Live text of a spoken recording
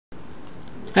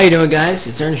How you doing, guys?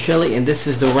 It's Ernest Shelley, and this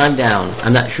is the rundown.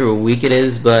 I'm not sure what week it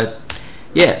is, but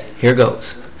yeah, here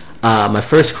goes. My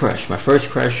first crush. My first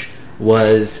crush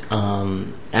was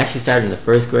actually started in the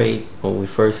first grade when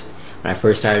I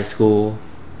first started school.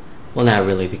 Well, not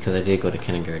really, because I did go to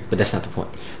kindergarten, but that's not the point.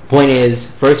 Point is,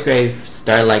 first grade,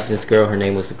 started liking this girl. Her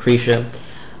name was Lucretia,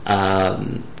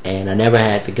 and I never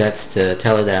had the guts to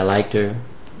tell her that I liked her.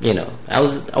 You know, I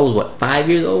was what, 5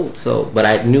 years old. So, but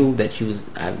I knew that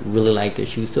I really liked her.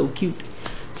 She was so cute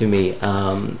to me.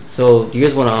 So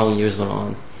years went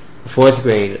on. Fourth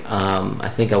grade, I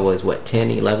think I was what, 10,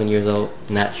 11 years old.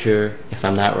 Not sure. If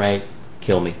I'm not right,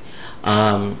 kill me.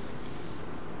 I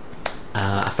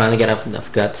finally got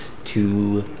enough guts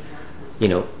to,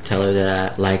 tell her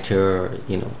that I liked her, or,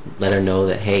 let her know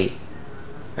that, hey,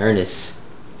 Ernest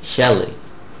Shelley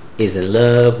is in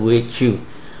love with you.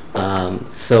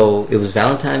 So it was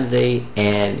Valentine's Day,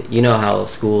 and you know how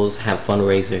schools have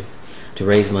fundraisers to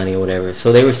raise money or whatever.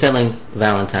 So they were selling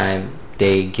Valentine's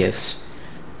Day gifts,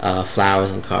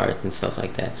 flowers and cards and stuff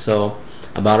like that. So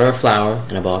I bought her a flower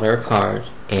and I bought her a card,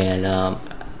 and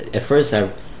at first I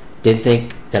didn't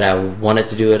think that I wanted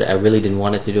to do it. I really didn't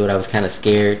want to do it. I was kind of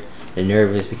scared and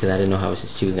nervous because I didn't know how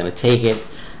she was going to take it.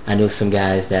 I knew some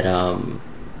guys that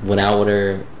went out with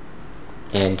her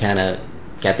and kind of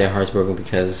got their hearts broken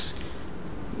because,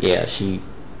 yeah, she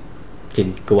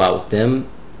didn't go out with them.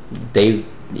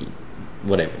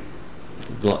 Whatever.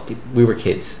 We were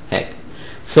kids, heck.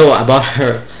 So I bought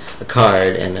her a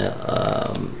card and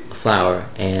a flower,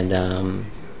 and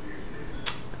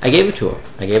I gave it to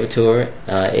her.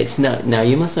 It's not, now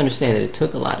you must understand that it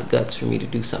took a lot of guts for me to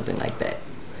do something like that.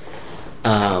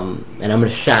 And I'm a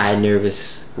shy,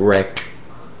 nervous wreck.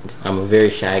 I'm a very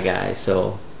shy guy,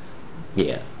 so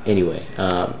yeah. Anyway,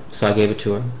 so I gave it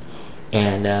to her,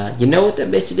 and you know what that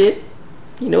bitch did?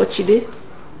 You know what she did?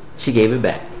 She gave it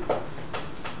back.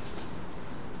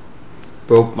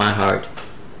 Broke my heart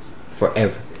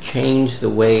forever. Changed the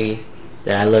way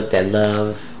that I looked at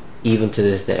love, even to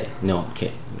this day. No, I'm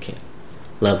kidding.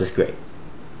 Love is great.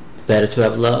 Better to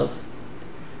have love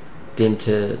than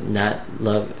to not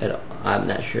love at all. I'm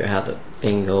not sure how the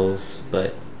thing goes,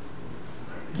 but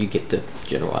you get the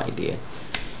general idea.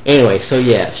 Anyway, so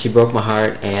yeah, she broke my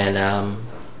heart, and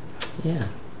yeah,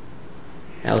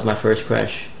 that was my first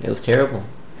crush. It was terrible.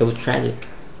 It was tragic.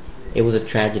 It was a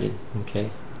tragedy, okay?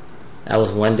 That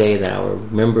was one day that I will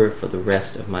remember for the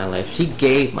rest of my life. She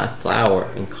gave my flower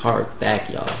and card back,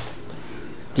 y'all.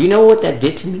 Do you know what that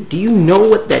did to me? Do you know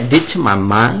what that did to my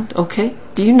mind, okay?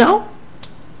 Do you know?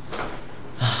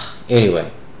 Anyway,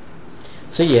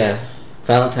 so yeah,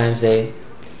 Valentine's Day.